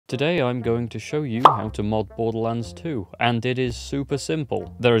Today I'm going to show you how to mod Borderlands 2, and it is super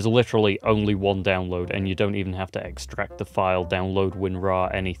simple. There is literally only one download, and you don't even have to extract the file, download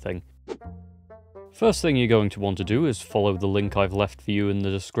WinRAR, anything. First thing you're going to want to do is follow the link I've left for you in the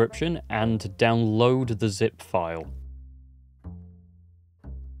description and download the zip file.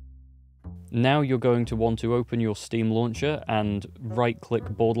 Now you're going to want to open your Steam launcher and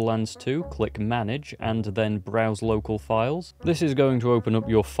right-click Borderlands 2, click Manage, and then Browse Local Files. This is going to open up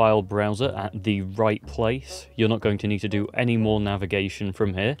your file browser at the right place. You're not going to need to do any more navigation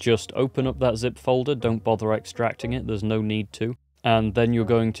from here. Just open up that zip folder, don't bother extracting it, there's no need to. And then you're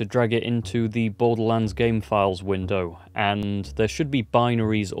going to drag it into the Borderlands game files window, and there should be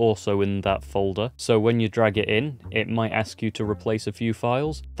binaries also in that folder, so when you drag it in, it might ask you to replace a few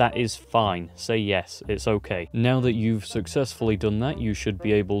files. That is fine, say yes, it's okay. Now that you've successfully done that, you should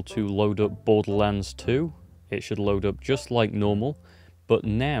be able to load up Borderlands 2. It should load up just like normal, but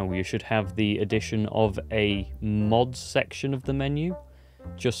now you should have the addition of a mods section of the menu,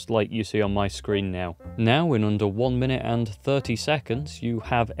 just like you see on my screen now. Now, in under 1 minute and 30 seconds, you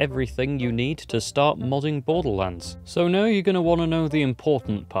have everything you need to start modding Borderlands. So now you're going to want to know the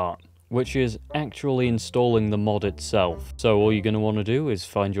important part, which is actually installing the mod itself. So all you're going to want to do is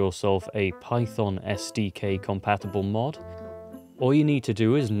find yourself a Python SDK compatible mod. All you need to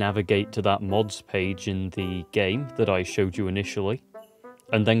do is navigate to that mods page in the game that I showed you initially,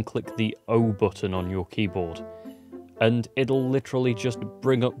 and then click the O button on your keyboard. And it'll literally just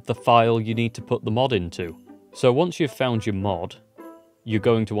bring up the file you need to put the mod into. So once you've found your mod, you're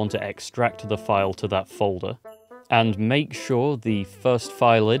going to want to extract the file to that folder, and make sure the first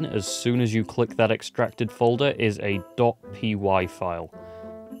file in, as soon as you click that extracted folder, is a .py file.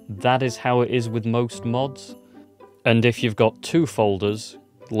 That is how it is with most mods, and if you've got two folders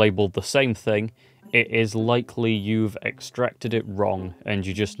labeled the same thing, it is likely you've extracted it wrong, and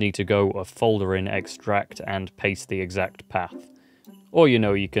you just need to go a folder in, extract, and paste the exact path. Or, you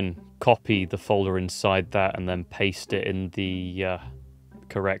know, you can copy the folder inside that and then paste it in the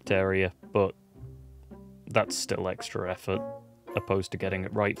correct area, but that's still extra effort, opposed to getting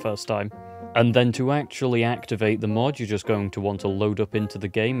it right first time. And then to actually activate the mod, you're just going to want to load up into the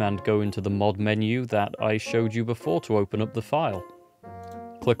game and go into the mod menu that I showed you before to open up the file.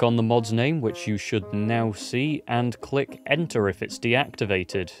 Click on the mod's name, which you should now see, and click enter if it's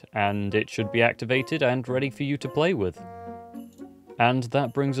deactivated, and it should be activated and ready for you to play with. And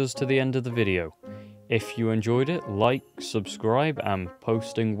that brings us to the end of the video. If you enjoyed it, like, subscribe. I'm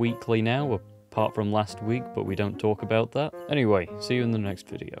posting weekly now, apart from last week, but we don't talk about that. Anyway, see you in the next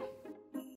video.